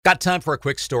Got time for a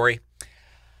quick story?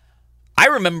 I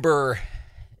remember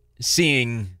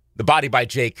seeing the Body by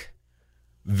Jake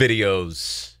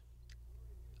videos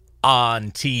on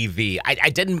TV.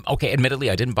 Admittedly,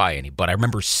 I didn't buy any, but I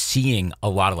remember seeing a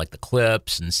lot of like the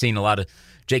clips and seeing a lot of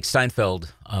Jake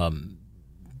Steinfeld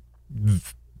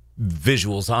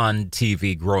visuals on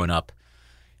TV growing up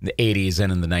in the 80s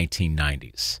and in the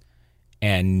 1990s,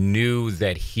 and knew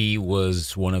that he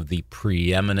was one of the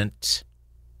preeminent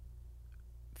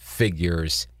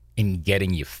figures in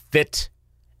getting you fit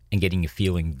and getting you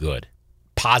feeling good.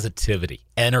 Positivity,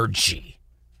 energy.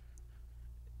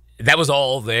 That was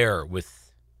all there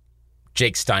with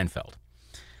Jake Steinfeld.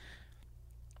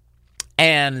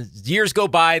 And years go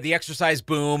by, the exercise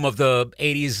boom of the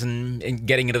 80s and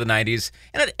getting into the 90s,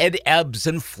 and it ebbs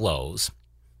and flows.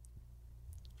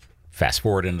 Fast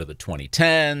forward into the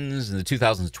 2010s, in the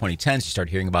 2000s and 2010s, you start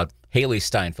hearing about Haley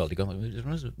Steinfeld. You go,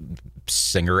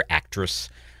 singer, actress.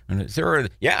 And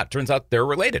it turns out they're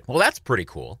related. Well, that's pretty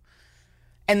cool.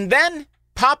 And then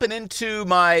popping into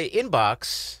my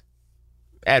inbox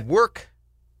at work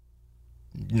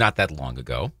not that long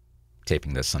ago,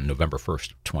 taping this on November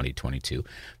 1st, 2022,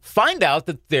 find out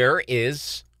that there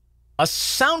is a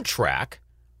soundtrack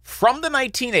from the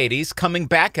 1980s coming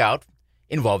back out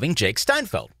involving Jake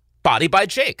Steinfeld. Body by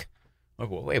Jake.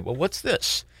 Wait, what's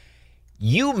this?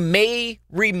 You may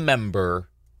remember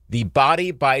the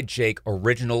Body by Jake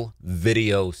original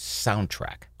video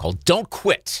soundtrack called Don't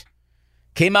Quit.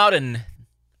 Came out in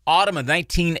autumn of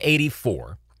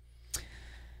 1984.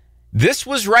 This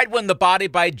was right when the Body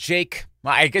by Jake,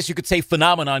 I guess you could say,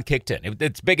 phenomenon kicked in.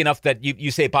 It's big enough that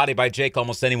you say Body by Jake,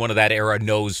 almost anyone of that era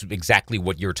knows exactly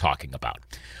what you're talking about.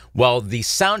 Well, the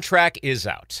soundtrack is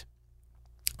out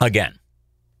again,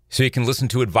 so you can listen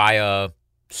to it via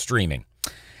streaming.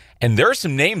 And there are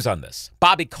some names on this.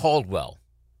 Bobby Caldwell,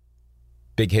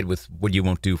 big hit with What You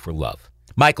Won't Do for Love.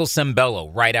 Michael Sembello,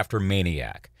 right after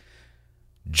Maniac.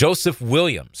 Joseph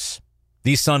Williams,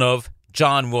 the son of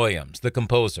John Williams, the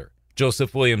composer.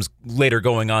 Joseph Williams later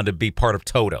going on to be part of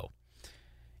Toto.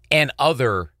 And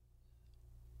other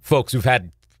folks who've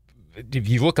had, if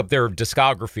you look up their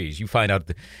discographies, you find out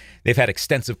that they've had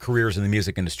extensive careers in the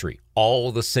music industry.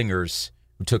 All the singers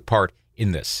who took part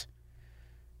in this.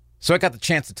 So I got the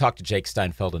chance to talk to Jake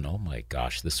Steinfeld, and oh my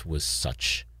gosh, this was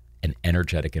such an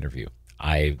energetic interview.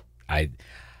 I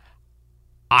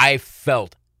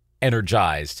felt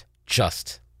energized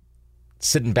just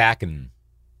sitting back and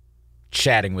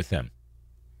chatting with him.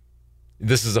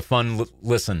 This is a fun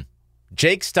listen.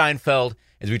 Jake Steinfeld,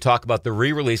 as we talk about the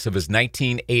re-release of his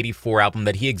 1984 album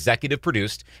that he executive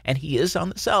produced, and he is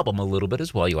on this album a little bit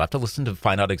as well. You'll have to listen to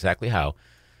find out exactly how.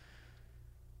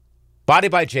 Body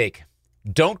by Jake.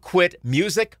 Don't Quit.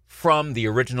 Music from the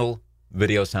original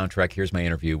video soundtrack. Here's my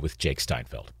interview with Jake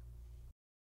Steinfeld.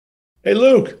 Hey,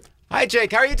 Luke. Hi,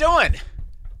 Jake. How are you doing?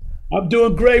 I'm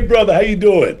doing great, brother. How you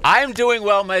doing? I'm doing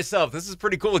well myself. This is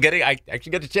pretty cool. I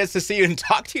actually get a chance to see you and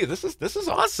talk to you. This is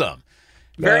awesome.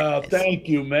 Thank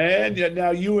you, man. Yeah,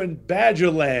 now you in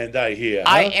Badgerland, I hear.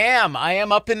 Huh? I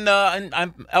am up in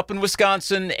I'm up in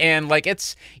Wisconsin, and like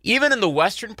it's even in the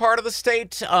western part of the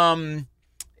state.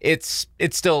 It's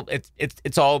all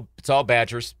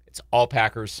Badgers. It's all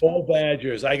Packers. All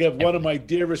Badgers. I got one of my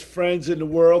dearest friends in the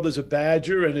world is a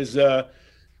Badger, and is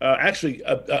actually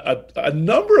a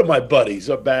number of my buddies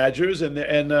are Badgers,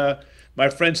 and my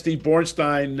friend Steve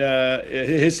Bornstein,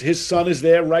 his son is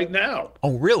there right now.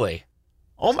 Oh, really?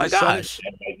 Oh my gosh!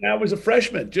 Right now he's a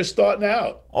freshman, just starting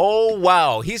out. Oh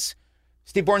wow,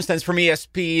 Steve Bornstein's from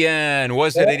ESPN.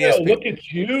 Was it at ESPN? Look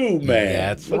at you, man.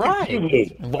 That's look right. At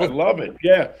you, I love it.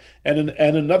 Yeah, and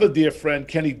another dear friend,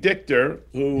 Kenny Dichter,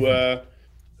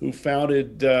 who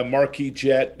founded Marquis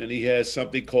Jet, and he has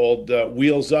something called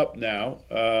Wheels Up now.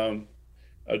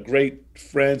 A great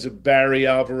friends of Barry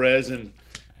Alvarez, and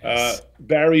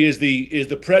Barry is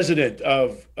the president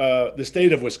of the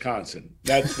state of Wisconsin.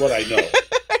 That's what I know.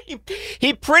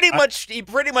 He pretty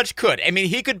much could. I mean,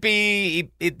 he could be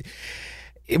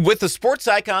with the sports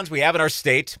icons we have in our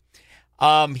state.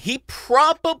 He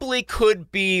probably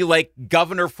could be like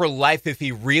governor for life if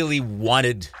he really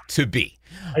wanted to be.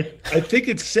 I think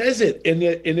it says it in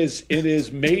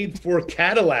his made for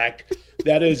Cadillac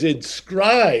that is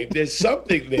inscribed. There's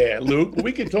something there, Luke.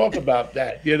 We can talk about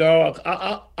that. You know,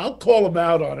 I'll call him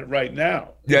out on it right now.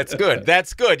 That's good.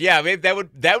 That's good. Yeah, maybe that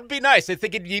would be nice. I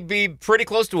think you'd be pretty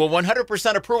close to a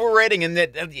 100% approval rating. And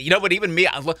that, you know, but even me,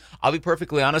 I'll be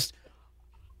perfectly honest.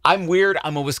 I'm weird.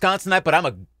 I'm a Wisconsinite,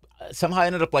 but somehow I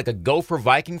ended up like a Gopher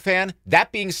Viking fan.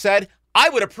 That being said, I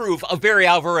would approve of Barry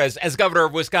Alvarez as governor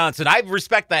of Wisconsin. I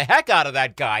respect the heck out of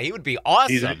that guy. He would be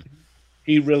awesome.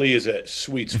 He really is a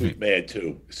sweet, sweet man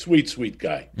too. Sweet, sweet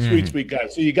guy. Sweet, Mhm. sweet guy.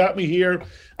 So you got me here.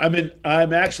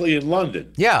 I'm actually in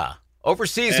London, Yeah,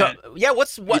 overseas. and Yeah,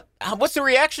 what's the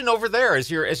reaction over there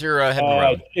as you're heading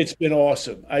around? it's been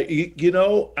awesome.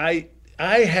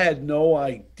 I had no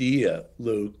idea,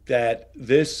 Luke, that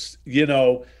this,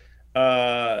 look,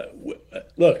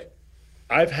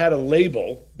 I've had a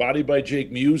label, Body by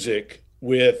Jake Music,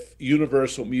 with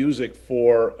Universal Music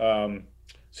for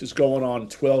this is going on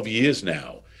 12 years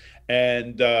now.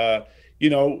 And,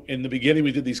 in the beginning,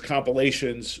 we did these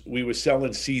compilations. We were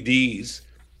selling CDs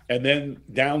and then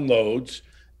downloads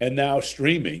and now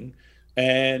streaming.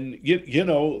 And,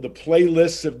 the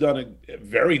playlists have done it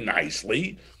very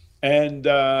nicely. And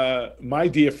my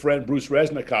dear friend Bruce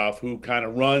Resnikoff, who kind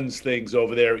of runs things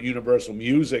over there at Universal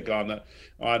Music on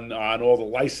all the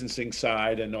licensing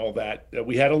side and all that,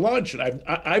 we had a lunch, and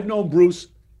I've known Bruce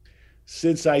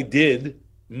since I did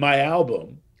my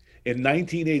album in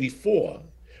 1984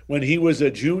 when he was a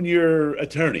junior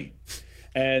attorney,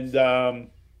 and the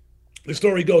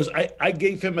story goes I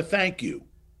gave him a thank you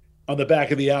on the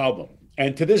back of the album,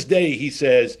 and to this day he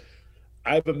says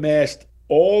I've amassed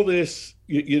all this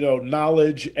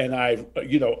knowledge, and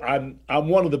I'm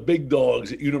one of the big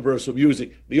dogs at Universal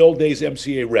Music, the old days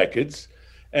MCA Records,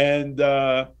 and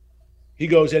he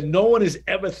goes, and no one has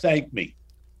ever thanked me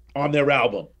on their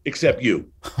album except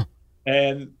you.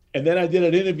 And then I did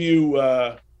an interview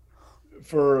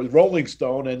for Rolling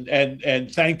Stone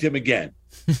and thanked him again.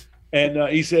 And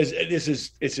he says this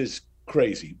is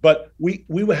crazy, but we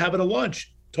were having a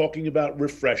lunch talking about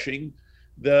refreshing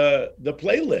the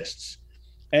playlists.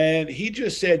 And he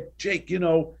just said, Jake,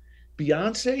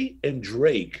 Beyonce and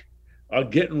Drake are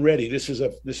getting ready. This is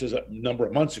a number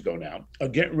of months ago now. Are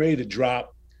getting ready to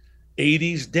drop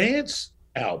 80s dance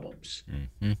albums,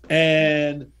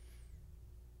 and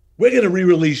we're gonna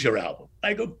re-release your album.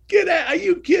 I go, get out! Are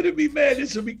you kidding me, man?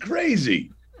 This will be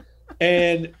crazy.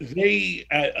 And they,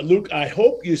 Luke, I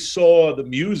hope you saw the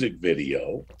music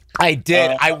video. I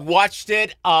did. I watched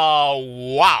it.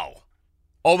 Wow.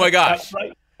 Oh my gosh.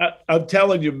 I'm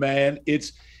telling you, man,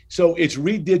 it's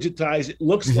redigitized. It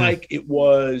looks like it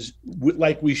was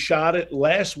like we shot it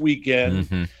last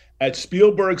weekend at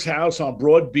Spielberg's house on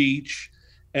Broad Beach.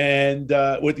 And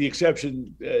with the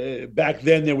exception, back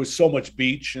then there was so much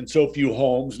beach and so few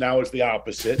homes. Now it's the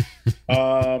opposite.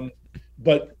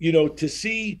 But, to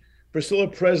see Priscilla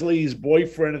Presley's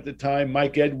boyfriend at the time,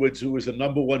 Mike Edwards, who was the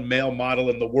 #1 male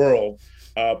model in the world,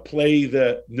 play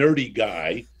the nerdy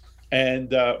guy.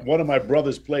 And one of my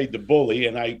brothers played the bully,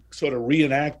 and I sort of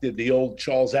reenacted the old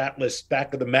Charles Atlas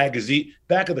back of the magazine,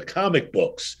 back of the comic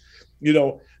books.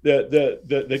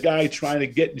 The guy trying to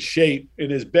get in shape in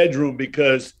his bedroom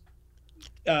because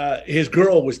his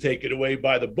girl was taken away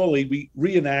by the bully. We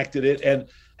reenacted it and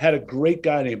had a great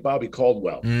guy named Bobby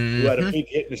Caldwell who had a big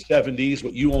hit in the 70s,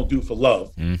 What You Won't Do for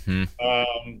Love.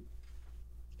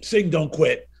 Sing Don't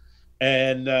Quit.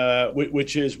 And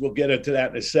which is, we'll get into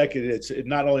that in a second. It's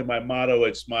not only my motto,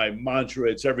 it's my mantra.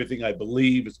 It's everything I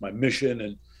believe. It's my mission,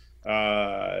 and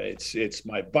it's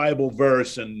my Bible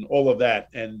verse and all of that.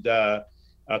 And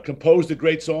composed a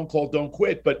great song called "Don't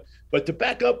Quit." But to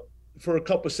back up for a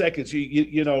couple of seconds,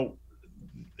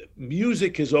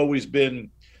 music has always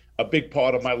been a big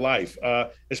part of my life.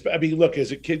 Look,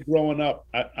 as a kid growing up,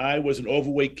 I was an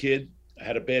overweight kid. I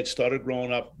had a bad stutter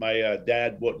growing up. My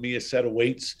dad bought me a set of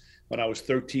weights when I was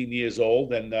 13 years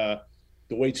old, and the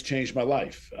weights changed my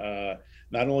life.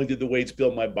 Not only did the weights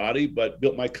build my body, but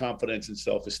built my confidence and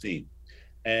self-esteem.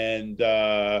 And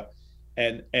I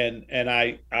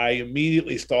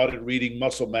immediately started reading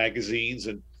muscle magazines,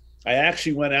 and I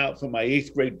actually went out for my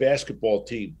 8th grade basketball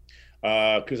team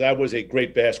because I was a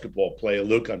great basketball player,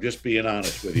 Luke. I'm just being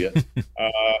honest with you,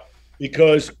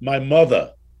 because my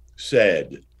mother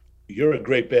said, "You're a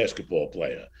great basketball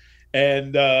player,"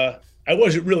 and I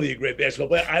wasn't really a great basketball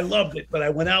player. I loved it, but I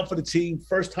went out for the team.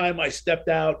 First time I stepped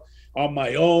out on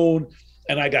my own,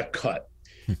 and I got cut.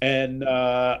 And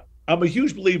I'm a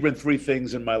huge believer in 3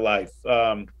 things in my life: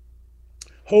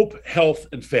 hope, health,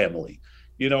 and family.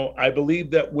 I believe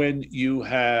that when you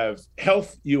have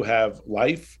health, you have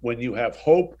life. When you have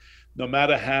hope, no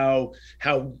matter how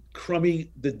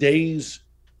crummy the days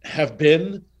have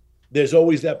been, there's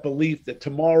always that belief that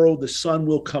tomorrow the sun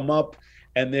will come up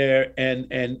and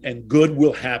good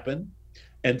will happen.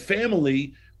 And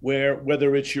family,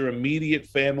 whether it's your immediate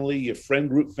family, your friend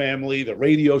group family, the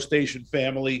radio station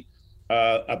family,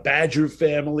 a Badger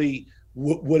family,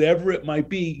 whatever it might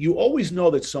be, you always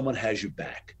know that someone has your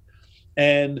back.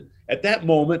 And at that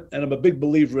moment, and I'm a big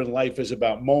believer in life is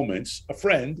about moments, a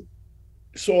friend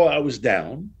saw I was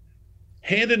down,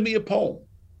 handed me a poem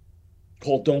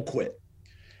called "Don't Quit."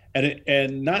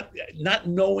 and not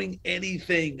knowing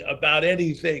anything about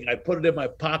anything. I put it in my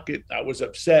pocket. I was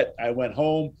upset. I went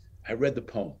home. I read the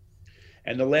poem.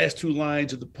 And the last two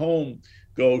lines of the poem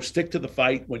go, stick to the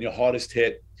fight when you're hardest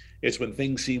hit. It's when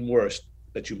things seem worst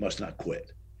that you must not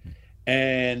quit.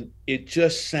 And it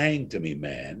just sang to me,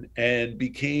 man, and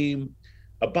became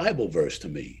a Bible verse to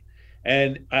me.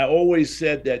 And I always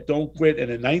said that don't quit.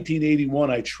 And in 1981,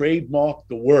 I trademarked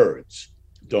the words,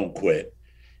 don't quit,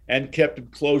 and kept them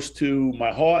close to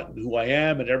my heart and who I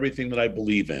am and everything that I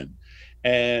believe in.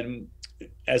 And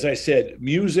as I said,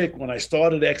 music, when I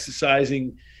started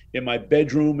exercising in my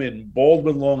bedroom in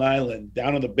Baldwin, Long Island,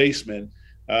 down in the basement,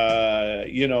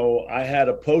 I had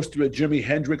a poster of Jimi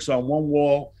Hendrix on one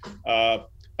wall,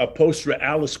 a poster of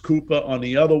Alice Cooper on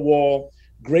the other wall,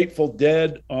 Grateful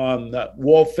Dead on the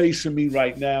wall facing me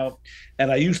right now.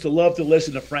 And I used to love to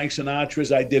listen to Frank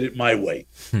Sinatra's I Did It My Way.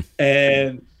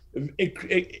 And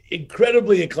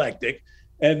incredibly eclectic.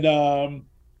 And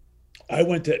I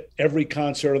went to every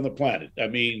concert on the planet. I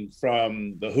mean,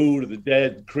 from The Who to The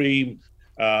Dead, Cream.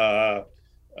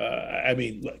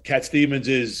 Cat Stevens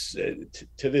is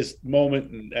to this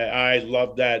moment, and I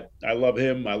love that. I love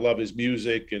him. I love his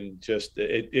music, and just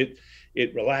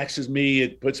it relaxes me.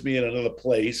 It puts me in another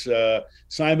place.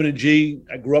 Simon and G,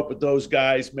 I grew up with those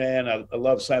guys, man. I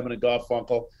love Simon and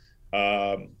Garfunkel.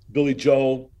 Billy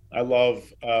Joel, I love.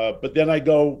 But then I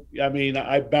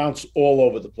bounce all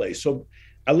over the place. So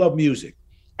I love music.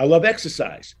 I love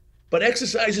exercise, but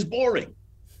exercise is boring.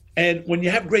 And when you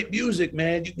have great music,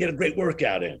 man, you can get a great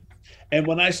workout in. And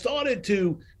when I started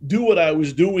to do what I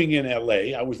was doing in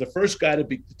LA, I was the first guy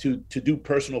to do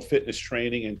personal fitness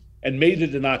training and made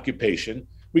it an occupation.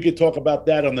 We could talk about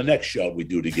that on the next show we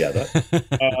do together.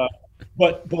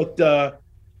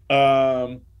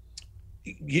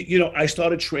 I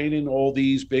started training all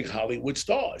these big Hollywood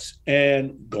stars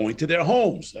and going to their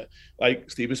homes, like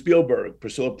Steven Spielberg,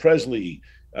 Priscilla Presley,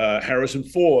 Harrison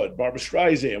Ford, Barbara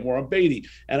Streisand, Warren Beatty.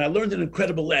 And I learned an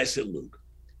incredible lesson, Luke.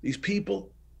 These people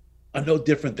are no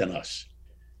different than us.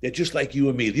 They're just like you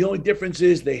and me. The only difference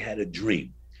is they had a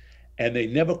dream and they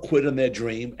never quit on their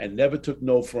dream and never took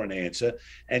no for an answer.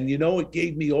 And, it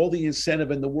gave me all the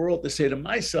incentive in the world to say to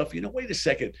myself, wait a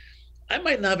second, I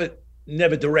might never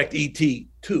direct E.T.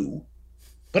 2,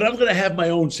 but I'm going to have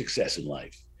my own success in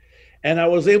life. And I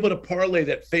was able to parlay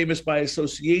that famous by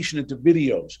association into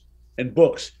videos and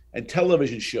books and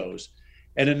television shows.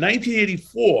 And in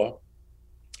 1984,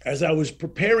 as I was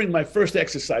preparing my first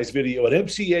exercise video at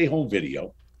MCA Home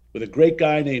Video with a great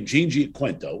guy named Gene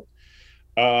Giaquinto,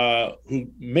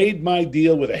 who made my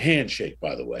deal with a handshake,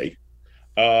 by the way.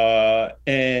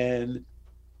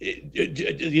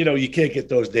 You can't get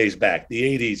those days back. The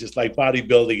 80s, it's like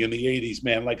bodybuilding in the 80s,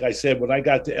 man. Like I said, when I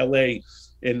got to LA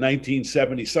in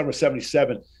 1970, summer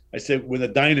 77, I said, when the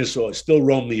dinosaurs still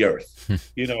roam the earth,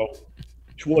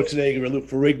 Schwarzenegger and Lou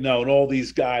Ferrigno and all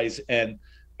these guys. And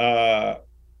here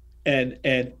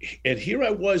I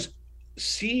was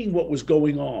seeing what was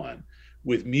going on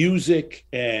with music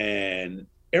and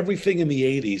everything in the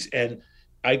 80s. And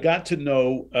I got to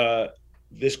know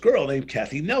this girl named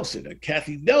Kathy Nelson. And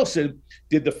Kathy Nelson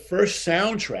did the first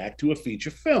soundtrack to a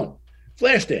feature film,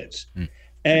 Flashdance.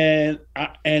 And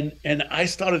I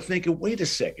started thinking, wait a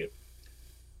second,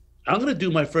 I'm going to do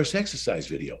my first exercise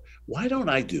video. Why don't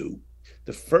I do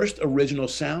the first original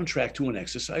soundtrack to an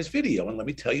exercise video? And let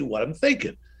me tell you what I'm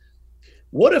thinking.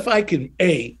 What if I can,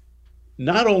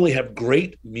 not only have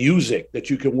great music that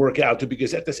you can work out to,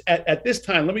 because at this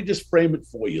time, let me just frame it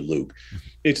for you, Luke.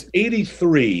 It's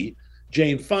 83,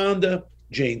 Jane Fonda,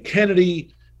 Jane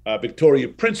Kennedy, Victoria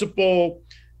Principal,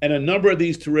 and a number of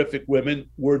these terrific women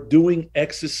were doing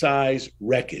exercise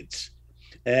records.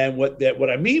 And what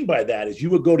I mean by that is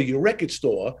you would go to your record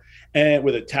store and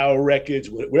with a Tower Records,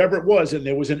 whatever it was, and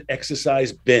there was an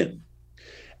exercise bin.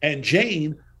 And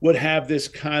Jane would have this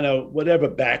kind of whatever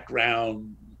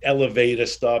background elevator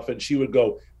stuff, and she would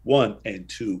go 1 and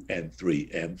 2 and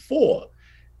 3 and 4.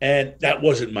 And that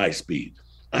wasn't my speed.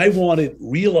 I wanted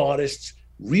real artists,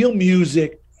 real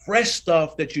music, fresh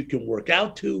stuff that you can work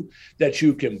out to, that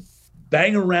you can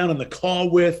bang around in the car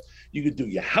with, you can do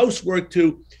your housework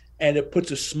to, and it puts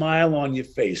a smile on your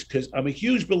face. Because I'm a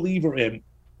huge believer in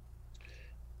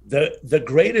the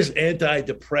greatest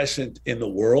antidepressant in the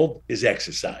world is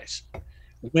exercise.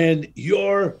 When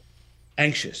you're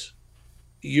anxious,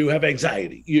 you have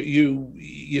anxiety,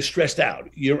 you're stressed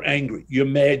out, you're angry, you're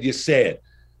mad, you're sad,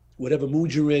 whatever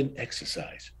mood you're in,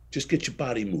 exercise. Just get your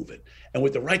body moving. And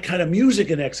with the right kind of music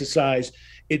and exercise,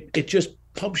 it just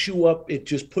pumps you up. It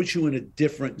just puts you in a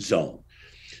different zone.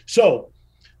 So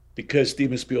because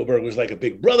Steven Spielberg was like a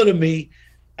big brother to me,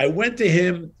 I went to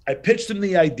him. I pitched him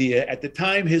the idea. At the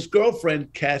time, his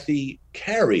girlfriend, Kathy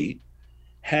Carey,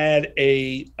 had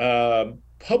a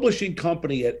publishing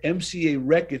company at MCA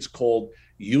Records called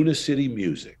Unicity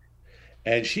Music.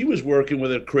 And she was working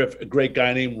with a great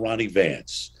guy named Ronnie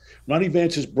Vance. Ronnie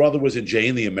Vance's brother was in Jay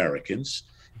and the Americans.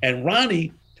 And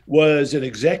Ronnie was an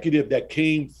executive that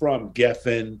came from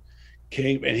Geffen,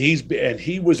 and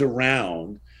he was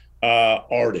around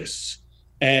artists.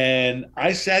 And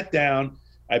I sat down,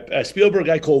 a Spielberg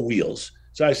guy called Wheels.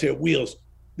 So I said, Wheels,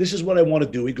 this is what I want to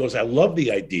do. He goes, I love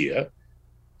the idea.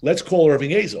 Let's call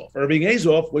Irving Azoff. Irving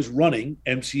Azoff was running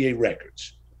MCA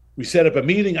Records. We set up a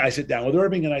meeting. I sat down with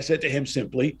Irving and I said to him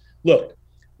simply, look,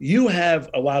 you have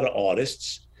a lot of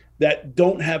artists that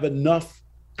don't have enough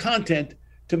content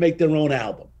to make their own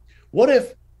album. What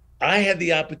if I had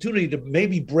the opportunity to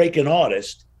maybe break an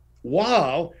artist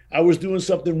while I was doing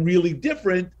something really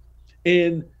different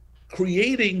in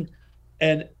creating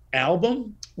an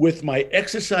album with my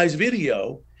exercise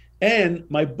video and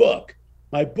my book?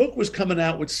 My book was coming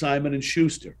out with Simon &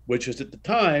 Schuster, which is at the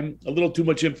time a little too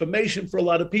much information for a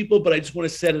lot of people, but I just want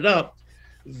to set it up.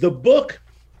 The book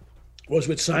was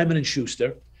with Simon &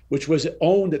 Schuster, which was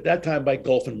owned at that time by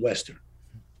Gulf and Western.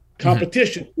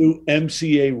 Competition through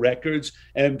MCA Records,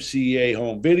 MCA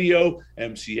Home Video,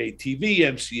 MCA TV,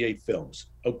 MCA Films,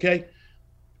 okay?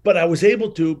 But I was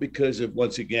able to because of,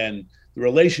 once again, the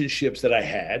relationships that I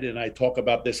had, and I talk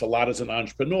about this a lot as an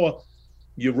entrepreneur.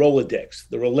 Your Rolodex,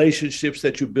 the relationships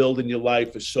that you build in your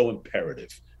life is so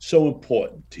imperative, so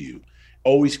important to you.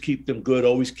 Always keep them good,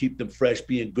 always keep them fresh,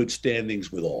 be in good standings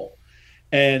with all.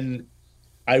 And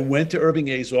I went to Irving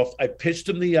Azoff, I pitched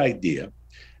him the idea.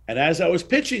 And as I was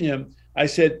pitching him, I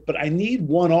said, but I need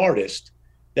one artist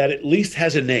that at least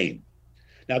has a name.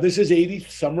 Now, this is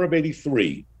summer of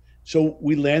 83. So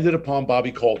we landed upon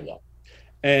Bobby Caldwell.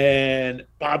 And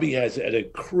Bobby has an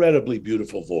incredibly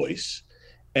beautiful voice.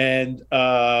 And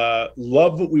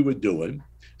loved what we were doing,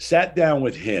 sat down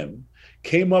with him,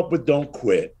 came up with Don't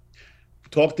Quit,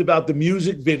 talked about the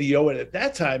music video. And at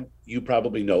that time, you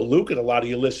probably know, Luke, and a lot of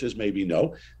your listeners maybe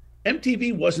know,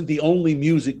 MTV wasn't the only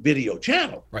music video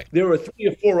channel. Right. There were 3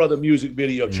 or 4 other music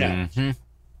video channels.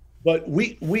 But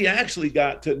we actually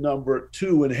got to number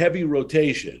 2 in heavy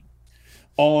rotation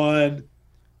on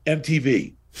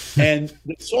MTV. And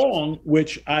the song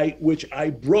which I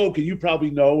broke, and you probably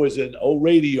know as an old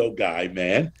radio guy,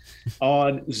 man,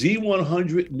 on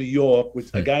Z100 in New York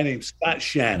with a guy named Scott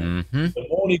Shannon, The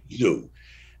Morning Zoo.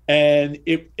 And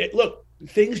it look,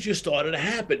 things just started to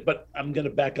happen, but I'm going to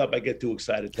back up. I get too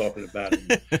excited talking about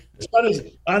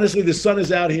it. Honestly, the sun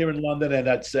is out here in London, and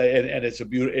I'd say, and it's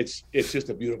it's just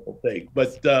a beautiful thing.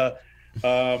 But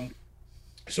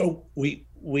so we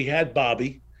had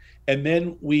Bobby. And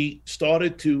then we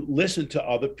started to listen to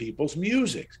other people's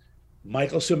music.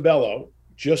 Michael Cimbello,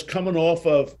 just coming off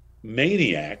of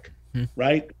Maniac,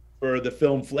 right, for the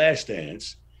film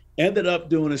Flashdance, ended up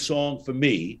doing a song for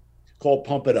me called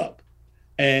Pump It Up.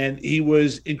 And he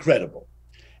was incredible.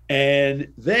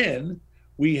 And then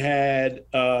we had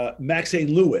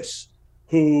Maxine Lewis,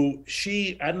 who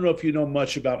I don't know if you know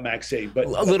much about Maxine, but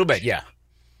a little bit, yeah.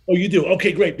 Oh, you do?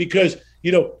 Okay, great. Because,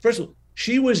 first of all,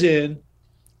 she was in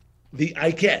the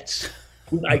Ikettes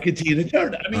with Ike and Tina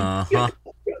Turner. I mean,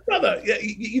 brother,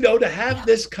 to have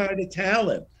this kind of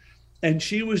talent. And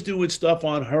she was doing stuff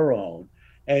on her own.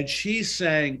 And she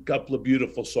sang a couple of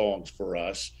beautiful songs for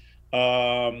us.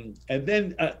 And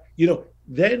then,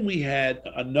 then we had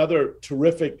another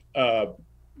terrific,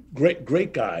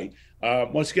 great guy.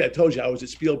 Once again, I told you I was at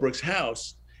Spielberg's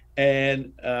house,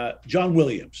 and John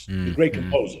Williams, the great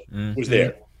composer, was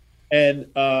there. And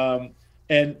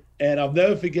I'll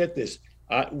never forget this.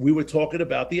 We were talking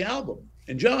about the album.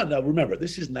 And John, now remember,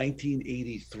 this is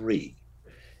 1983.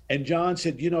 And John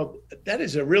said, that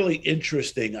is a really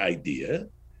interesting idea.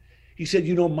 He said,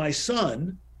 my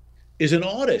son is an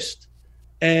artist.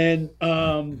 And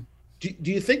do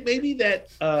you think maybe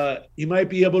that he might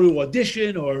be able to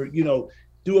audition or,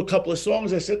 do a couple of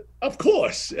songs? I said, of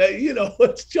course.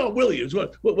 It's John Williams.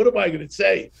 What am I going to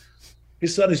say?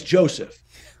 His son is Joseph.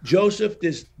 Joseph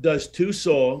does 2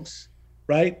 songs,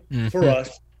 right, for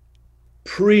us,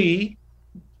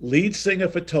 lead singer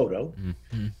for Toto,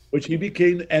 which he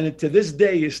became, and to this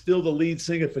day is still the lead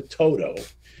singer for Toto.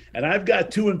 And I've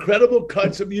got 2 incredible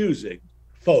cuts of music,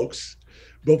 folks,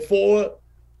 before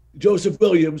Joseph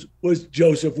Williams was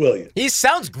Joseph Williams. He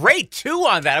sounds great too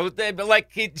on that.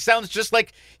 Like he sounds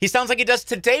like he does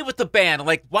today with the band.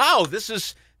 Like, wow, this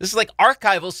is like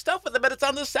archival stuff with him, but it's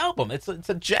on this album. It's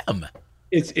a gem.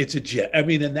 It's a gem. I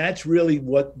mean, and that's really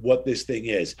what this thing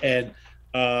is. And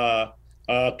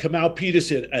Kamal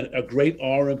Peterson, a great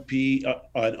R&B,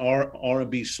 an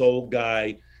R&B soul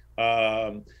guy,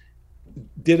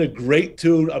 did a great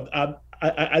tune.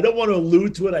 I don't want to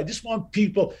allude to it. I just want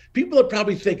people are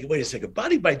probably thinking, wait a second,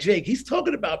 Body by Jake, he's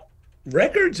talking about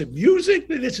records and music?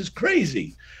 This is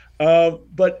crazy.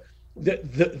 But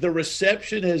the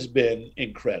reception has been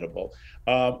incredible.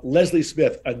 Leslie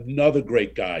Smith, another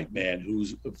great guy, man,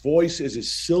 whose voice is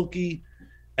as silky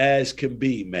as can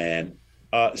be, man.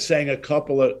 Sang a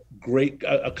couple of great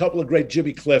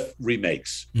Jimmy Cliff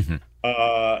remakes.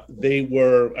 They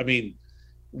were, I mean,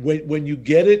 when you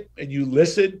get it and you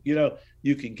listen,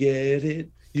 you can get it.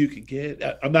 You can get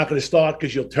it. I'm not going to start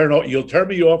because you'll turn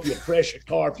me off. You'll crash your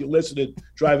car if you listen and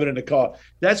drive it in the car.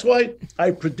 That's why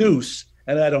I produce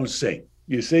and I don't sing.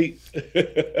 You see?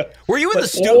 Were you in the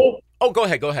studio? Oh, go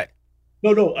ahead.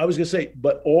 No. I was going to say,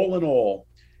 but all in all,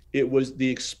 it was the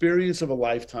experience of a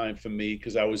lifetime for me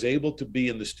because I was able to be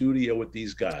in the studio with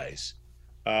these guys,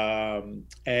 and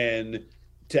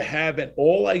to have it.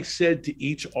 All I said to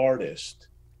each artist,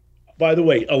 by the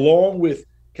way, along with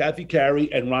Kathy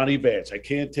Carey and Ronnie Vance, I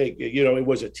can't take it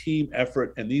was a team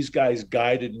effort, and these guys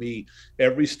guided me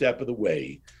every step of the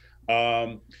way.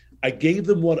 I gave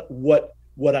them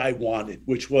what I wanted,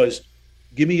 which was,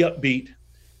 give me upbeat,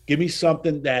 give me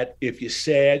something that if you're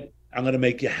sad, I'm going to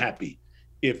make you happy.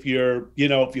 If you're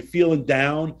feeling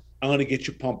down, I'm going to get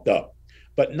you pumped up,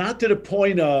 but not to the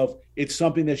point of it's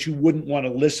something that you wouldn't want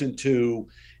to listen to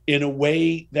in a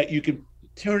way that you can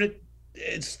turn it,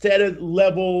 instead of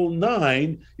level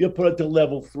 9, you'll put it to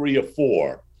level 3 or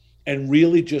 4 and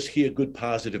really just hear good,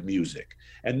 positive music.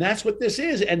 And that's what this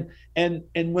is. And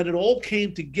when it all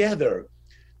came together,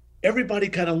 everybody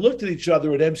kind of looked at each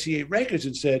other at MC8 Records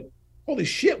and said, holy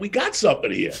shit, we got something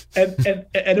here. And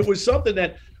it was something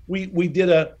that we did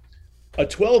a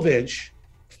 12-inch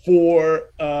for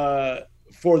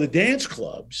the dance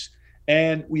clubs,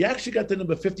 and we actually got the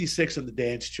number 56 on the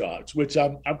dance charts, which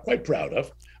I'm quite proud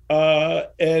of.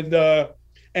 And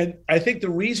I think the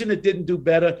reason it didn't do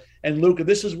better, and Luca,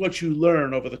 this is what you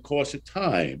learn over the course of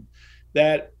time,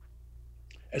 that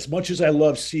as much as I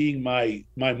love seeing my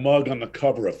mug on the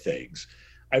cover of things,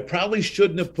 I probably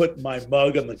shouldn't have put my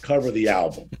mug on the cover of the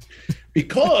album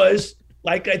because,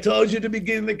 like I told you at the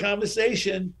beginning of the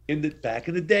conversation, back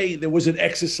in the day, there was an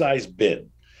exercise bin,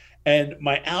 and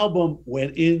my album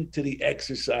went into the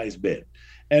exercise bin.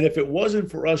 And if it wasn't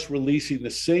for us releasing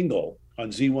the single on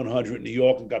Z100 in New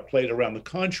York and got played around the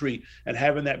country and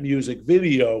having that music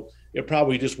video, it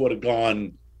probably just would have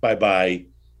gone bye-bye,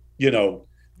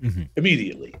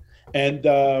 immediately. And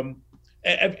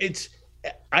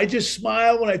I just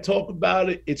smile when I talk about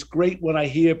it. It's great when I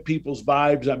hear people's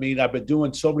vibes. I mean, I've been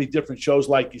doing so many different shows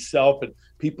like yourself, and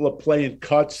people are playing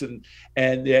cuts and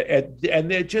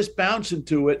they're just bouncing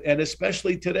to it. And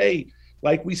especially today,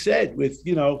 like we said, with,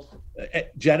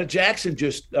 Janet Jackson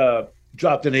just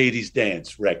dropped an 80s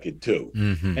dance record too.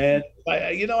 And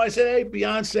I said, hey,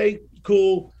 Beyonce,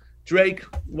 cool. Drake,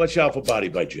 watch out for Body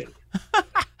by Jake.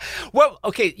 Well,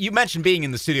 okay, you mentioned being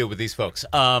in the studio with these folks.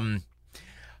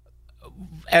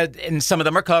 And some of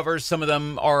them are covers, some of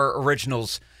them are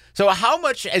originals. So how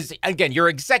much, again, you're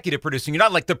executive producing, you're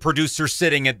not like the producer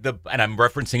sitting at and I'm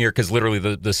referencing here because literally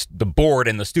the board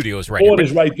in the studio is right here. Board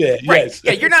is right there, right. Yes.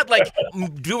 Yeah, you're not like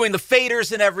doing the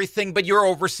faders and everything, but you're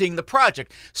overseeing the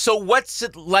project. So what's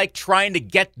it like trying to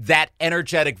get that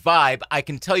energetic vibe? I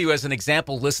can tell you as an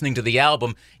example, listening to the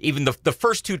album, even the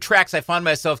first 2 tracks I found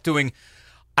myself doing,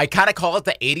 I kind of call it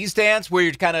the 80s dance where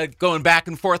you're kind of going back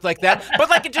and forth like that. But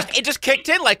like it just kicked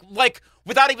in like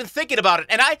without even thinking about it.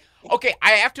 And I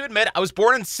have to admit, I was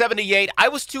born in 78. I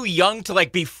was too young to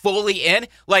like be fully in.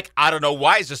 Like, I don't know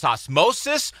why, it's just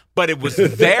osmosis, but it was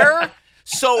there.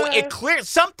 So it clear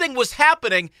something was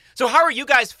happening. So how are you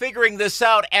guys figuring this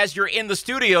out as you're in the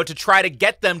studio to try to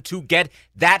get them to get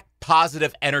that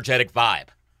positive, energetic vibe?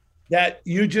 That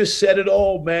you just said it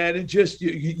all, man. And just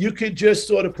you could just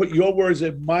sort of put your words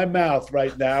in my mouth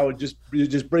right now and just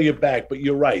bring it back. But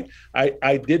you're right.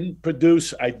 I didn't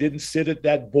produce. I didn't sit at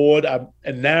that board. I'm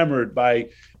enamored by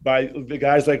the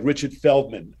guys like Richard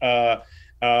Feldman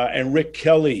and Rick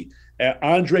Kelly.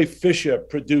 Andre Fisher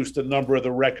produced a number of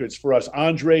the records for us.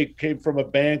 Andre came from a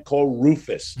band called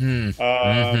Rufus, and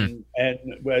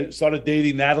started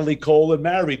dating Natalie Cole and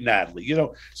married Natalie.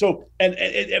 So and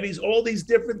I mean, all these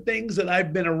different things that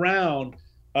I've been around,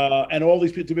 and all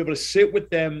these people to be able to sit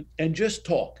with them and just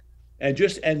talk,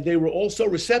 and they were also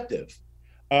receptive.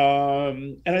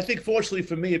 And I think, fortunately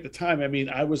for me at the time, I mean,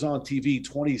 I was on TV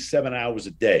 27 hours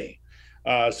a day,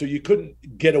 so you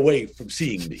couldn't get away from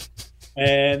seeing me.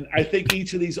 And I think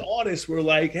each of these artists were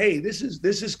like, hey, this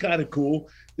is kind of cool.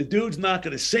 The dude's not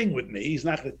going to sing with me. He's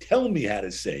not going to tell me how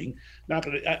to sing. Not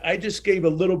going to. I just gave a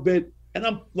little bit, and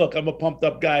I'm a pumped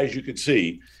up guy, as you can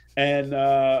see. And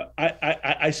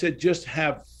I said, just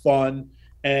have fun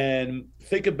and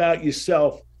think about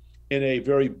yourself in a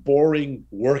very boring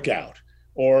workout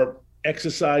or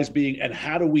exercise being, and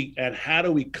how do we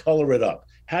color it up?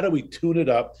 How do we tune it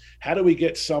up? How do we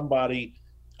get somebody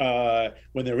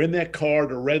when they're in that car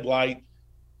at a red light,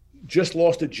 just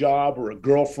lost a job or a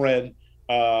girlfriend,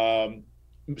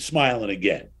 smiling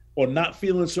again, or not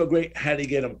feeling so great? How do you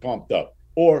get them pumped up?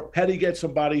 Or how do you get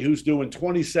somebody who's doing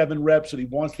 27 reps and he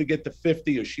wants to get to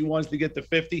 50, or she wants to get to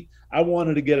 50? I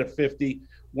wanted to get a 50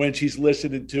 when she's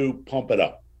listening to Pump It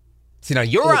Up. See, now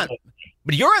you're on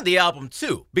the album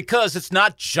too, because it's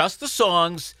not just the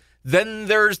songs. Then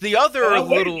there's the other I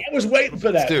was waiting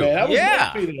for that, man. I was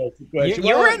waiting for that.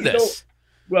 You're in this.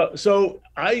 Well, so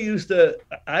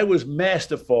I was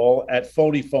masterful at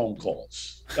phony phone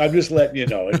calls. I'm just letting you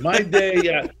know. In my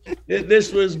day,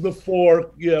 this was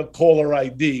before caller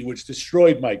ID, which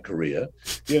destroyed my career,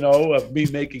 of me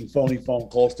making phony phone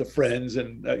calls to friends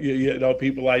and,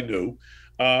 people I knew.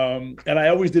 And I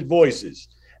always did voices.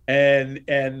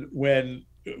 And when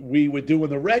we were doing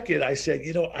the record, I said,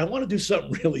 I want to do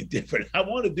something really different. I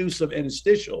want to do some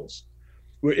interstitials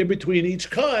where in between each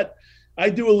cut, I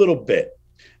do a little bit.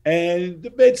 And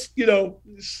the bits,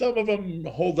 some of them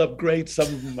hold up great. Some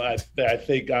of them, I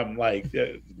think I'm like,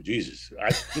 Jesus,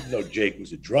 I didn't know Jake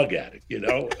was a drug addict,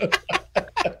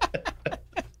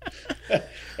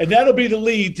 And that'll be the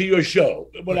lead to your show.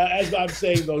 But as I'm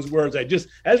saying those words,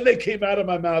 as they came out of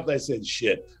my mouth, I said,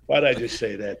 shit, why'd I just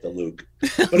say that to Luke?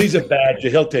 But he's a badger.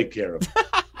 He'll take care of it.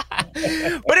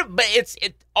 but it's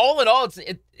all in all,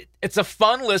 it's a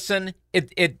fun listen.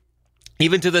 It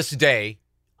even to this day,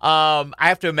 I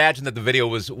have to imagine that the video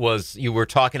was you were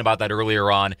talking about that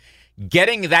earlier on,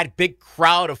 getting that big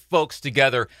crowd of folks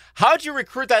together. How'd you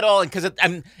recruit that all? Because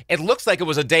it looks like it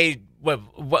was a day,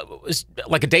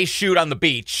 like a day shoot on the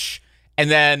beach, and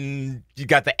then you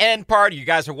got the end part. You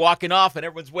guys are walking off, and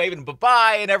everyone's waving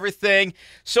bye-bye and everything.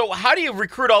 So how do you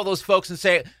recruit all those folks and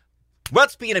say,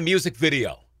 let's be in a music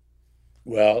video?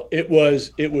 Well, it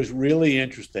was really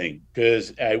interesting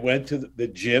because I went to the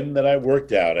gym that I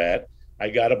worked out at. I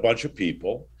got a bunch of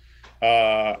people.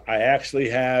 I actually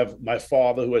have my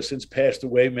father, who has since passed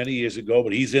away many years ago,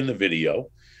 but he's in the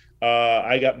video.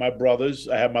 I got my brothers.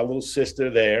 I have my little sister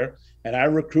there. And I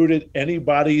recruited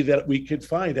anybody that we could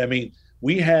find. I mean,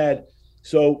 we had,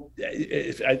 so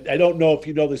I don't know if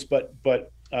you know this, but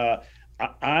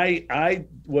I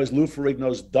was Lou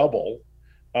Ferrigno's double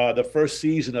the first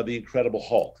season of The Incredible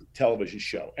Hulk television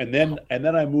show. And then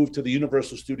I moved to the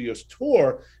Universal Studios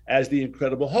tour as The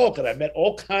Incredible Hulk. And I met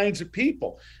all kinds of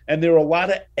people. And there were a lot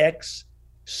of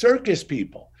ex-circus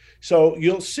people. So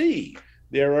you'll see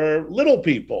there are little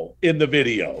people in the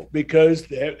video because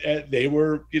they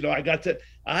were,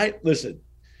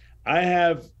 I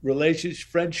have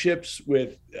friendships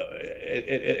with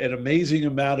an amazing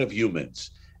amount of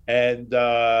humans. And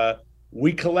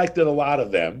we collected a lot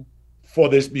of them for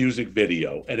this music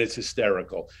video, and it's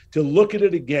hysterical. To look at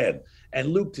it again, and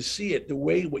Luke, to see it, the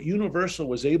way what Universal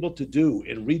was able to do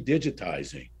in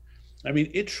redigitizing, I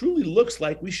mean, it truly looks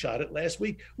like we shot it last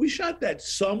week. We shot that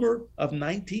summer of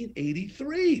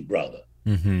 1983, brother.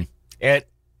 Mm-hmm.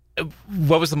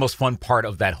 What was the most fun part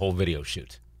of that whole video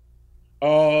shoot?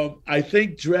 I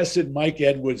think dressing Mike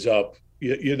Edwards up,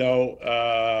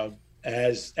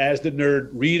 as the nerd,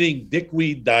 reading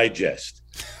Dickweed Digest,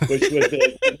 which was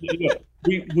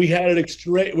we had an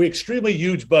extremely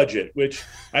huge budget, which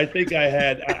I think I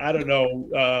had. I don't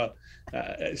know.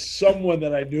 Someone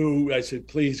that I knew, I said,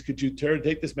 please, could you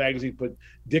take this magazine, put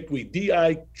Dickweed,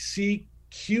 DICQUWEED.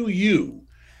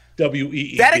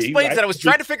 That explains right? That. I was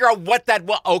trying to figure out what that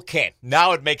was. Okay,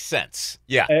 now it makes sense.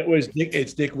 Yeah.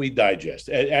 It's Dickweed Digest.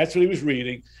 And that's what he was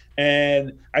reading.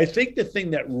 And I think the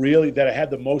thing that I had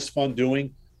the most fun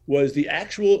doing was the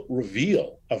actual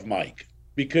reveal of Mike,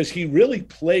 because he really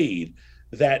played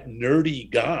that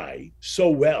nerdy guy so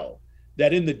well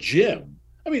that in the gym,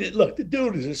 I mean, look, the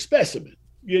dude is a specimen.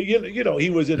 He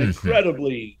was an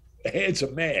incredibly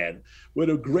handsome man with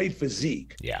a great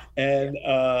physique. Yeah. And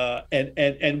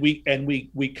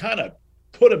we kind of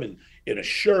put him in a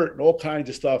shirt and all kinds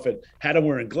of stuff and had him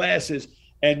wearing glasses.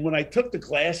 And when I took the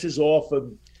glasses off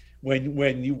him,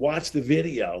 when you watch the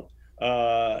video,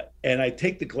 and I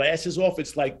take the glasses off,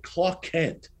 it's like Clark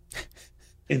Kent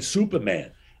in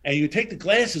Superman. And you take the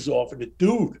glasses off and the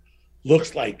dude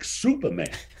looks like Superman.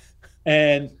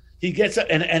 And he gets up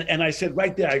and I said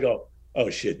right there, I go, oh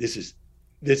shit, this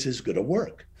is gonna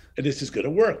work. and this is going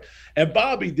to work. And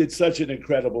Bobby did such an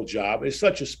incredible job. It's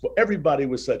such a sport. Everybody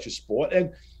was such a sport.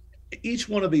 And each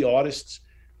one of the artists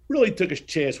really took a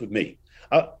chance with me.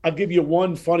 I'll give you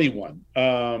one funny one.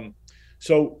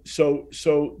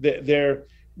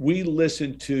 We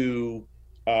listened to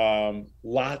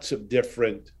lots of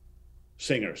different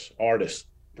singers, artists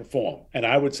perform. And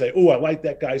I would say, oh, I like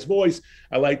that guy's voice.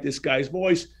 I like this guy's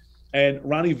voice. And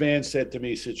Ronnie Van said to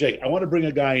me, he said, Jake, I want to bring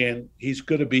a guy in. He's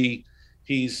going to be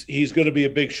a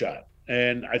big shot.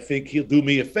 And I think he'll do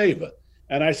me a favor.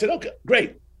 And I said, okay,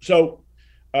 great. So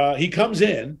he comes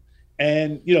in,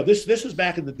 and, you know, this was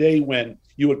back in the day when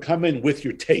you would come in with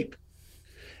your tape.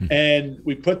 And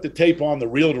we put the tape on the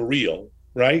reel to reel,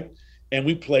 right? And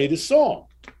we played his song,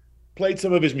 played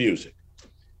some of his music.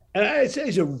 And I'd say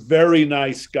he's a very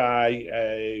nice guy.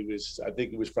 I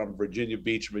think he was from Virginia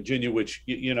Beach, Virginia, which,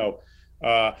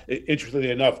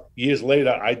 interestingly enough, years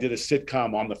later, I did a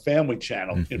sitcom on the Family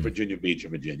Channel in Virginia Beach,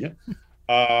 Virginia.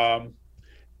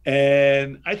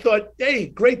 And I thought, hey,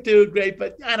 great dude, great,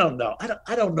 but I don't know.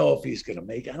 I don't know if he's going to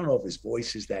make it. I don't know if his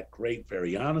voice is that great,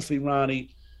 very honestly, Ronnie.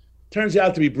 Turns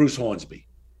out to be Bruce Hornsby.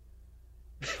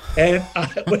 And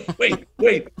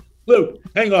wait, Luke,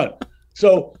 hang on.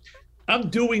 So I'm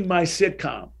doing my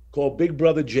sitcom called Big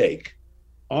Brother Jake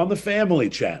on the Family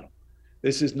Channel.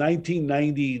 This is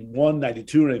 1991,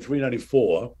 92, 93,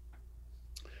 94.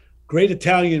 Great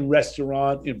Italian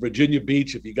restaurant in Virginia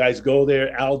Beach. If you guys go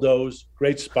there, Aldo's,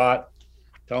 great spot.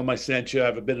 Tell them I sent you. I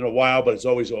haven't been in a while, but it's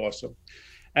always awesome.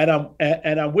 And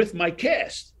I'm with my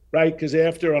cast, right? Because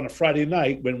after on a Friday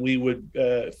night when we would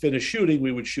finish shooting,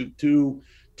 we would shoot two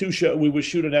shows. We would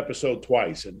shoot an episode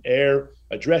twice, a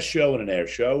dress show and an air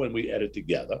show, and we edit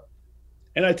together.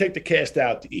 And I take the cast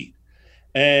out to eat,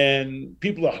 and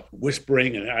people are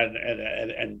whispering, and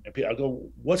I go,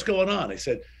 "What's going on?" They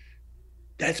said,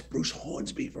 "That's Bruce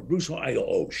Hornsby from Bruce Hornsby." I go,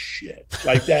 "Oh shit!"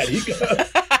 Like that. He goes,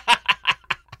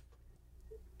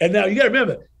 and now you got to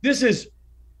remember, this is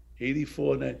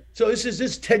 84. So this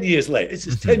is 10 years later. This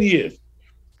is 10 years,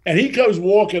 and he comes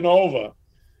walking over,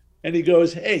 and he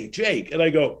goes, "Hey, Jake," and I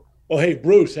go, "Oh, hey,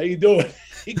 Bruce, how you doing?"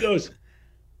 He goes,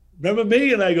 "Remember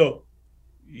me?" And I go,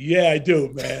 "Yeah, I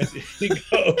do, man." He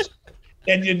goes,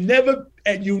 and you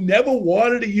never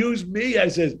wanted to use me. I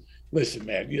said, "Listen,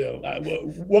 man,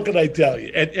 what can I tell you?"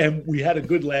 And we had a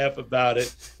good laugh about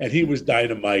it, and he was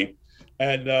dynamite.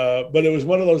 And but it was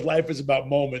one of those life is about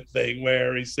moment thing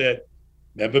where he said,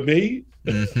 "Remember me?"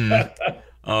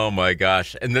 Oh my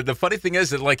gosh! And the funny thing is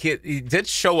that like he did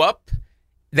show up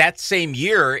that same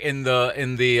year in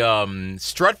the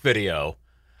Strut video,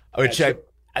 which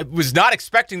I was not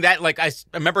expecting that. Like I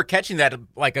remember catching that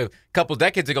like a couple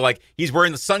decades ago. Like he's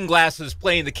wearing the sunglasses,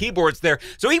 playing the keyboards there.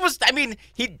 So he was. I mean,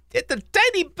 he did a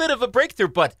tiny bit of a breakthrough.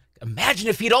 But imagine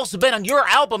if he'd also been on your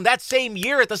album that same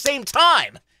year at the same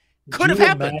time. Could have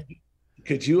happened.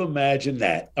 Could you imagine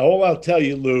that? All I'll tell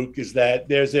you, Luke, is that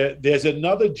there's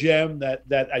another gem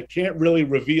that I can't really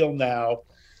reveal now.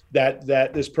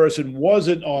 That this person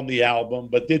wasn't on the album,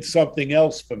 but did something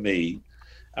else for me.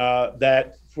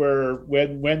 That for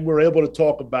when we're able to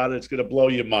talk about it, it's going to blow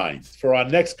your mind for our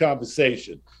next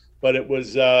conversation. But it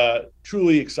was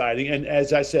truly exciting, and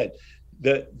as I said,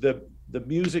 the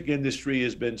music industry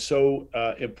has been so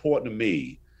important to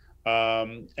me,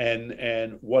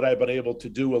 and what I've been able to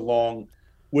do along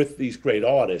with these great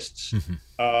artists.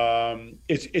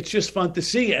 It's just fun to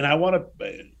see. And I want to,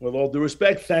 with all due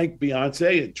respect, thank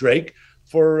Beyonce and Drake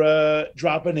for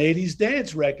dropping 80s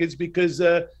dance records, because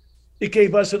it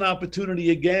gave us an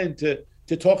opportunity again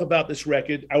to talk about this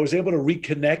record. I was able to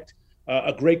reconnect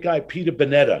a great guy, Peter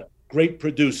Bonetta, great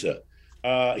producer.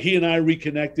 He and I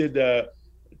reconnected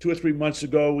 2 or 3 months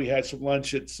ago. We had some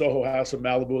lunch at Soho House in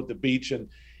Malibu at the beach. And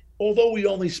although we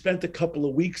only spent a couple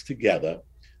of weeks together,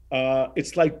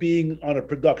 it's like being on a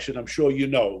production. I'm sure you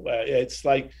know. It's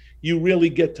like you really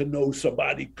get to know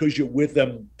somebody because you're with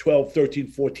them 12, 13,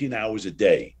 14 hours a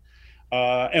day.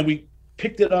 And we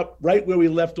picked it up right where we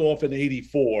left off in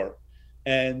 84.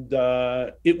 And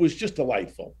it was just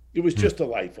delightful. It was just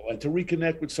delightful. And to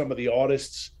reconnect with some of the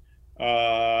artists,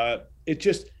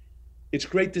 it's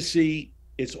great to see.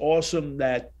 It's awesome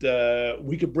that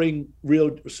we could bring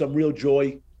some real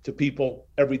joy to people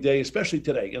every day, especially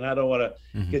today. And I don't want to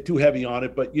get too heavy on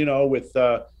it, but with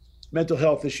mental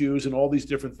health issues and all these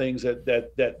different things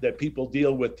that people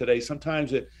deal with today,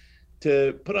 sometimes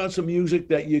to put on some music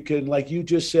that you can, like you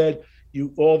just said,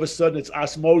 you all of a sudden it's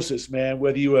osmosis, man.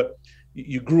 Whether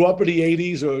you grew up in the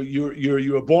 80s or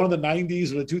you were born in the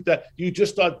 90s or the 2000s, you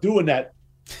just start doing that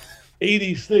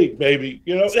 80s thing, baby.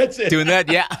 That's it. Doing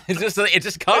that, yeah. It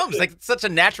just comes like it's such a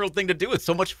natural thing to do. It's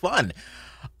so much fun.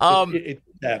 It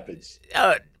happens.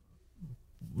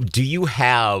 Do you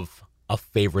have a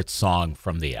favorite song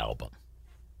from the album?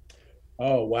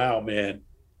 Oh wow, man.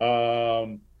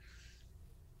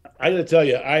 I got to tell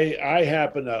you, I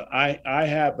happen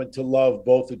to love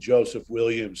both of Joseph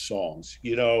Williams' songs.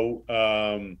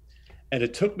 And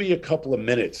it took me a couple of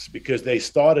minutes because they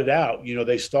started out.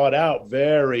 They start out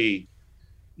very,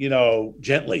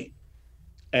 gently.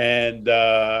 And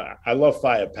I love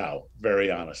Firepower.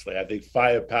 Very honestly, I think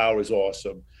Firepower is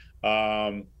awesome.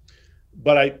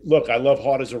 But I love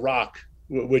Hard as a Rock,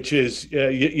 which is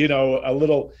a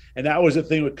little. And that was the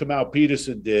thing what Kamal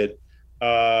Peterson did.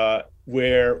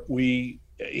 Where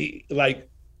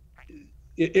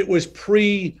it was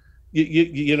pre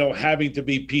having to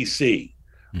be PC,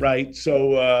 right?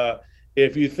 So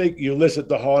if you think you listen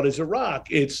to Hard as a Rock,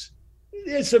 there's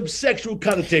some sexual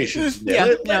connotations in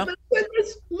there.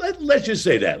 Let's just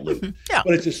say that, Lou. Yeah.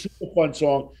 But it's a super fun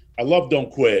song. I love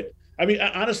Don't Quit. I mean,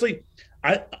 honestly,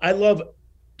 I love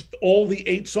all the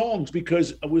 8 songs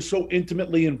because I was so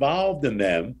intimately involved in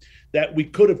them that we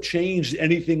could have changed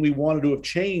anything we wanted to have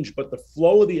changed, but the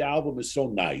flow of the album is so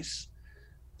nice.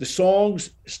 The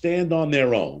songs stand on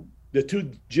their own. The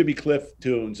 2 Jimmy Cliff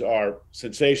tunes are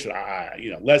sensational.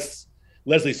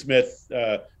 Leslie Smith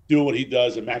doing what he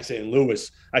does and Max A.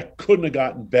 Lewis. I couldn't have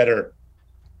gotten better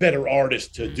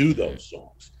artists to do those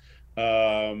songs.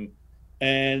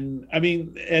 And I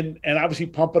mean, and obviously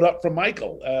Pump It Up from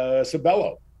Michael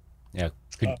Sabello. Yeah.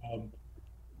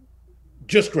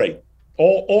 Just great.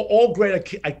 All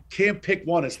great. I can't pick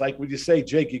one. It's like when you say,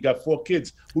 Jake, you got 4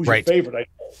 kids. Who's your favorite?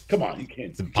 Come on, you can't.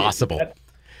 It's impossible.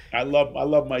 I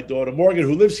love my daughter Morgan,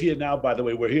 who lives here now. By the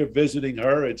way, we're here visiting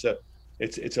her. It's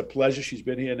a pleasure. She's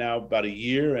been here now about a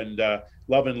year, and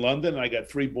love in London. I got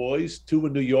 3 boys, 2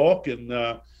 in New York,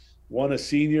 and one a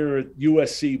senior at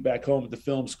USC back home at the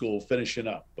film school, finishing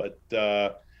up. But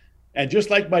and just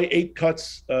like my 8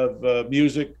 cuts of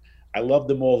music, I love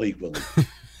them all equally.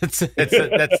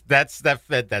 That's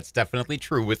definitely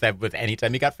true with any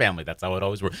time you got family. That's how it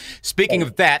always works. Speaking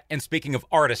of that, and speaking of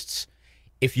artists,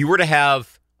 if you were to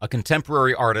have a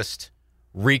contemporary artist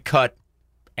recut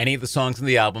any of the songs in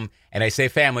the album, and I say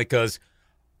family because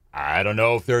I don't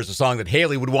know if there's a song that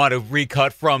Haley would want to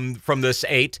recut from this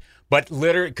 8, but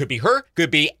literally it could be her,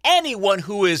 could be anyone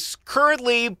who is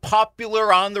currently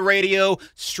popular on the radio,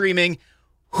 streaming.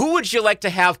 Who would you like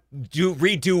to have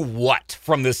redo what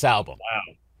from this album?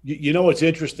 Wow. You know what's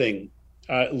interesting,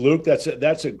 Luke? That's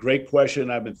a great question.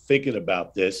 I've been thinking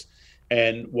about this,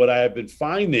 and what I have been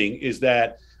finding is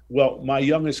that, well, my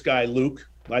youngest guy, Luke,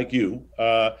 like you,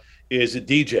 is a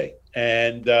DJ,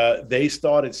 and they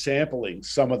started sampling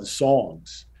some of the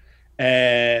songs,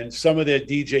 and some of their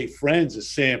DJ friends are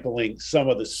sampling some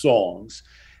of the songs,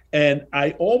 and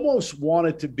I almost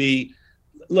wanted to be,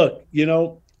 look,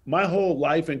 my whole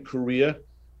life and career.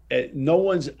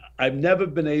 I've never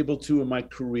been able to in my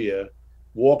career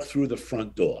walk through the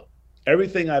front door.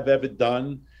 Everything I've ever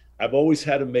done, I've always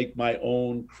had to make my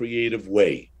own creative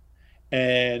way.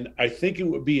 And I think it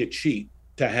would be a cheat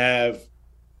to have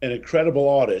an incredible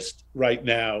artist right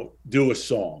now do a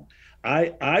song.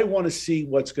 I want to see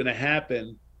what's going to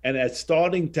happen. And it's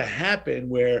starting to happen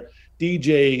where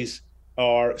DJs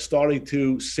are starting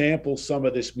to sample some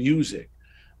of this music.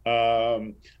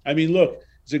 I mean, look,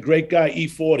 there's a great guy,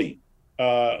 E40,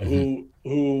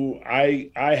 who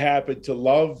I happen to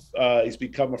love. He's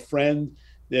become a friend.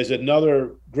 There's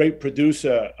another great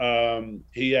producer.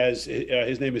 He has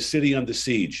his name is City Under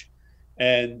Siege,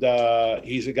 and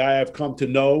he's a guy I've come to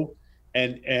know.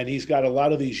 And he's got a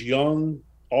lot of these young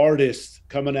artists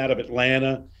coming out of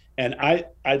Atlanta, and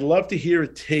I'd love to hear a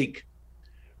take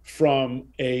from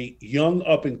a young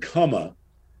up and comer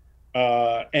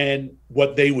and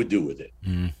what they would do with it.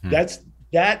 Mm-hmm.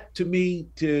 That to me,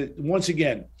 once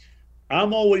again,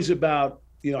 I'm always about,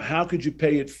 how could you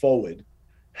pay it forward?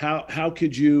 How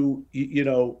could you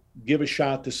give a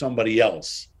shot to somebody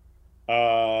else,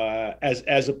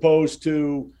 as opposed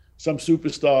to some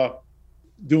superstar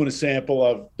doing a sample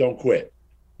of Don't Quit.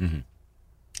 Mm-hmm.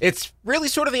 It's really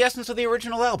sort of the essence of the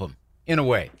original album, in a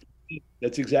way.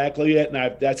 That's exactly it,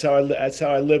 and that's how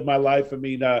I live my life. I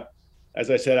mean, as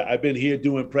I said, I've been here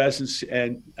doing press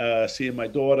and seeing my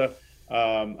daughter.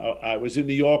 I was in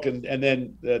New York, and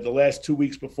then the last 2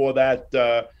 weeks before that,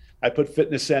 I put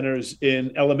fitness centers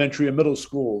in elementary and middle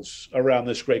schools around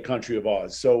this great country of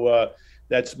ours. So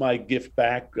that's my gift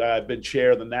back. I've been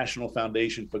chair of the National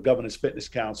Foundation for Governors Fitness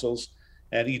Councils,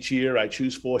 and each year I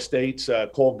choose 4 states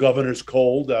called Governor's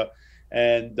Cold,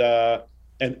 and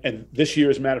this year,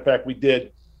 as a matter of fact, we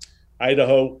did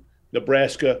Idaho,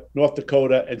 Nebraska, North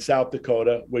Dakota, and South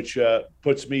Dakota, which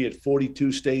puts me at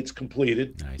 42 states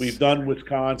completed. Nice. We've done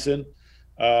Wisconsin.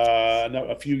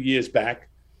 a few years back,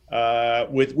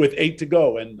 with 8 to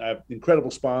go, and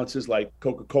incredible sponsors like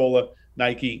Coca-Cola,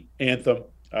 Nike, Anthem,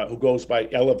 who goes by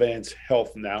Elevance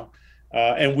Health now,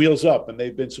 and Wheels Up, and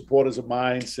they've been supporters of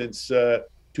mine since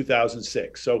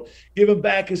 2006. So giving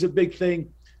back is a big thing.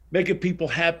 Making people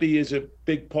happy is a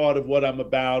big part of what I'm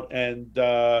about, and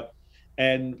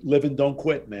live and don't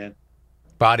quit, man.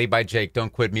 Body by Jake,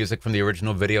 Don't Quit, music from the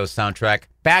original video soundtrack.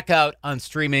 Back out on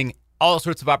streaming, all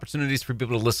sorts of opportunities for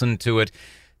people to listen to it.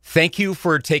 Thank you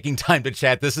for taking time to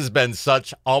chat. This has been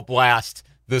such a blast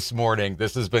this morning.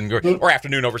 This has been great. Or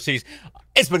afternoon overseas.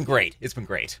 It's been great. It's been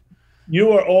great.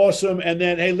 You are awesome. And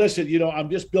then, hey, listen,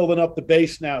 I'm just building up the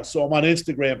base now. So I'm on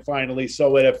Instagram finally.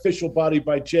 So at Official Body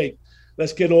by Jake,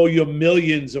 let's get all your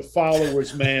millions of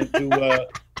followers, man, to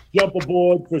jump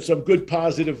aboard for some good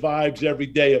positive vibes every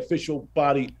day. Official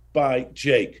Body by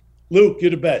Jake. Luke,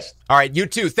 you're the best. All right, you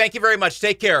too. Thank you very much.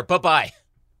 Take care. Bye-bye.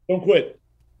 Don't quit.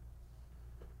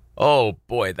 Oh,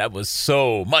 boy, that was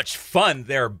so much fun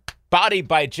there. Body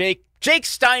by Jake. Jake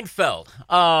Steinfeld.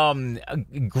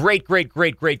 Great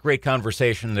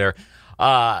conversation there.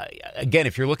 Again,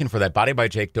 if you're looking for that, Body by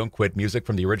Jake, Don't Quit, music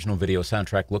from the original video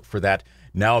soundtrack, look for that.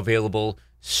 Now available,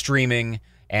 streaming,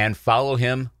 and follow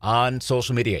him on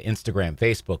social media, Instagram,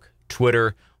 Facebook,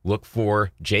 Twitter. Look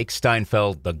for Jake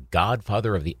Steinfeld, the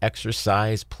godfather of the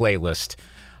exercise playlist.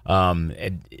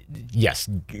 Yes,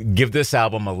 give this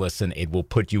album a listen. It will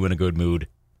put you in a good mood.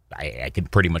 I can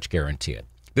pretty much guarantee it.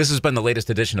 This has been the latest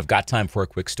edition of Got Time for a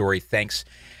Quick Story. Thanks,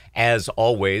 as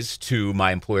always, to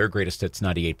my employer, Greatest Hits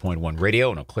 98.1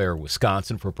 Radio in Eau Claire,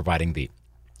 Wisconsin, for providing the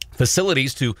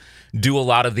facilities to do a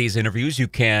lot of these interviews. You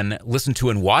can listen to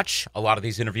and watch a lot of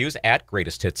these interviews at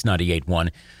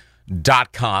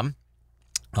greatesthits981.com.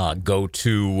 Go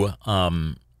to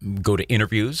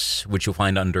interviews, which you'll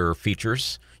find under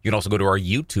features. You can also go to our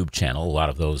YouTube channel. A lot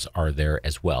of those are there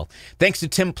as well. Thanks to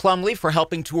Tim Plumley for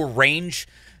helping to arrange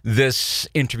this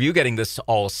interview, getting this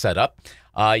all set up.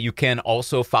 You can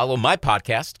also follow my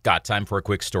podcast, Got Time for a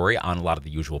Quick Story, on a lot of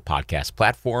the usual podcast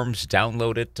platforms.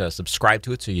 Download it, subscribe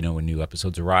to it so you know when new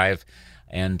episodes arrive,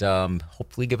 and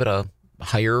hopefully give it a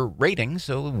higher rating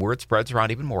so word spreads around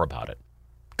even more about it.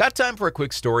 Got Time for a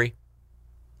Quick Story.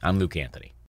 I'm Luke Anthony.